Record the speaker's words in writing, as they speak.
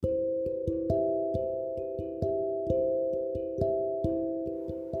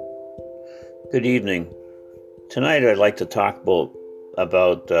Good evening. Tonight I'd like to talk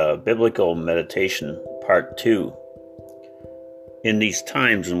about biblical meditation, part 2. In these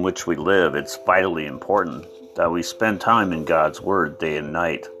times in which we live, it's vitally important that we spend time in God's Word day and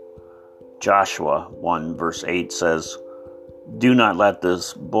night. Joshua 1 verse 8 says, "Do not let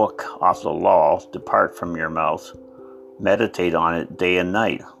this book of the law depart from your mouth. Meditate on it day and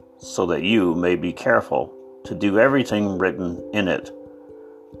night, so that you may be careful to do everything written in it.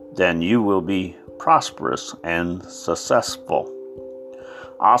 Then you will be prosperous and successful."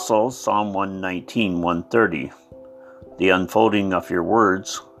 Also, Psalm 119, 130. "The unfolding of your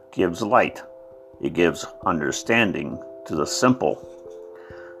words gives light. It gives understanding to the simple."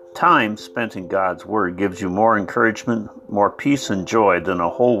 Time spent in God's Word gives you more encouragement, more peace and joy than a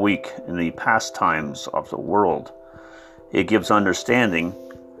whole week in the pastimes of the world. It gives understanding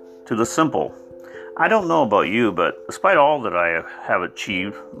to the simple. I don't know about you, but despite all that I have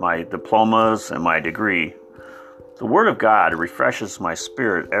achieved, my diplomas and my degree, the Word of God refreshes my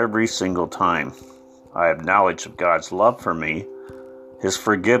spirit every single time. I have knowledge of God's love for me, His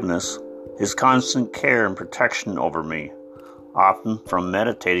forgiveness, His constant care and protection over me, often from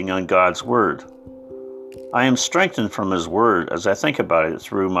meditating on God's Word. I am strengthened from His Word as I think about it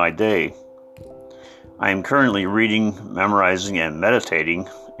through my day. I am currently reading, memorizing, and meditating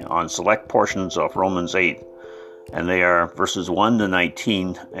on select portions of Romans 8, and they are verses 1 to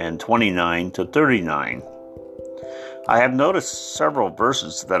 19 and 29 to 39. I have noticed several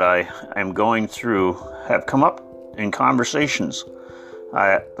verses that I am going through have come up in conversations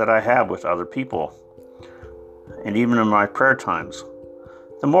that I have with other people, and even in my prayer times.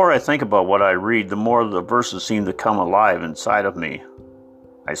 The more I think about what I read, the more the verses seem to come alive inside of me.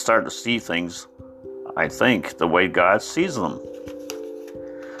 I start to see things, I think, the way God sees them.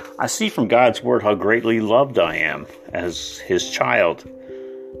 I see from God's Word how greatly loved I am as His child.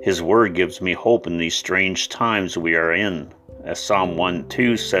 His Word gives me hope in these strange times we are in, as Psalm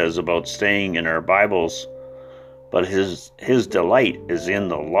 1:2 says about staying in our Bibles. But his delight is in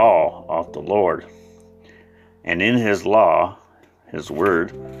the law of the Lord, and in His law, His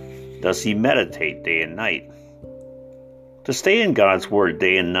Word, does he meditate day and night. To stay in God's Word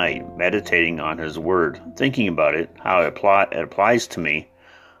day and night, meditating on His Word, thinking about it, how it applies to me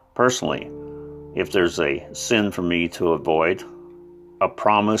personally, if there's a sin for me to avoid, a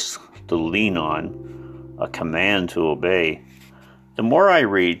promise to lean on, a command to obey. The more I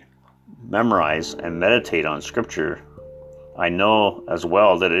read, memorize, and meditate on Scripture, I know as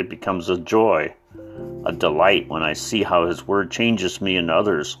well that it becomes a joy, a delight when I see how His Word changes me and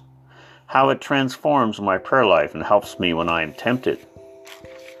others, how it transforms my prayer life and helps me when I am tempted.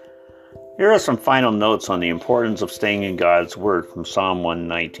 Here are some final notes on the importance of staying in God's Word from Psalm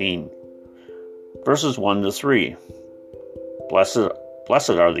 119. Verses 1 to 3. Blessed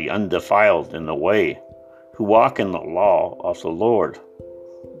are the undefiled in the way, who walk in the law of the Lord.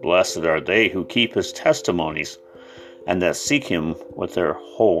 Blessed are they who keep His testimonies, and that seek Him with their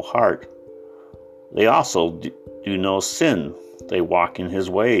whole heart. They also do no sin, they walk in His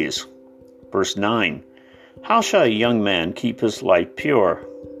ways. Verse 9. How shall a young man keep his life pure?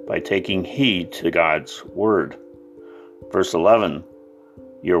 By taking heed to God's Word. Verse 11.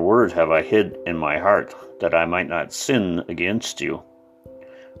 Your word have I hid in my heart, that I might not sin against you.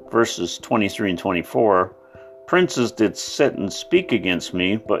 Verses 23 and 24. Princes did sit and speak against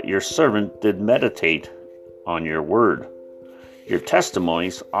me, but your servant did meditate on your word. Your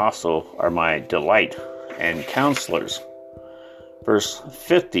testimonies also are my delight and counselors. Verse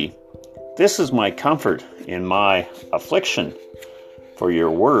 50. This is my comfort in my affliction, for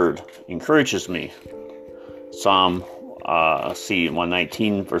your word encourages me. Psalm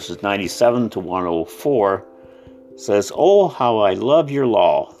 119 verses 97 to 104 says, "Oh, how I love your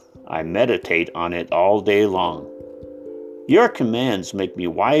law. I meditate on it all day long. Your commands make me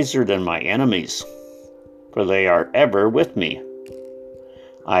wiser than my enemies, for they are ever with me.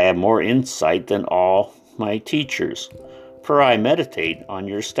 I have more insight than all my teachers, for I meditate on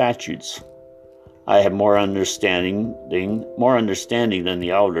your statutes. I have more understanding than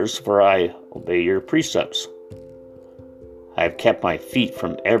the elders, for I obey your precepts. I have kept my feet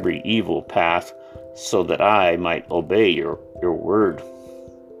from every evil path, so that I might obey your word.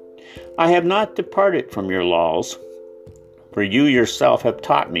 I have not departed from your laws, for you yourself have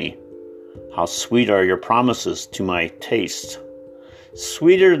taught me. How sweet are your promises to my taste.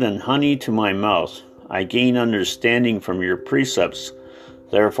 Sweeter than honey to my mouth. I gain understanding from your precepts.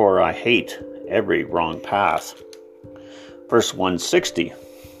 Therefore I hate every wrong path. Verse 160.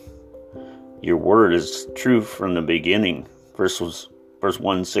 Your word is true from the beginning. Verses Verse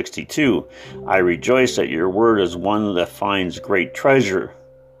 162, I rejoice that your word is one that finds great treasure.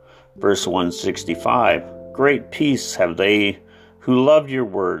 Verse 165, great peace have they who love your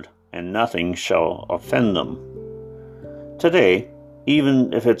word, and nothing shall offend them. Today,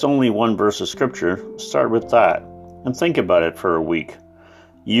 even if it's only one verse of scripture, start with that and think about it for a week.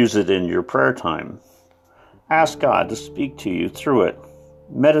 Use it in your prayer time. Ask God to speak to you through it.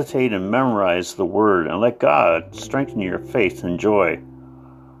 Meditate and memorize the word and let God strengthen your faith and joy.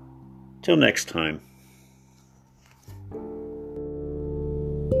 Till next time.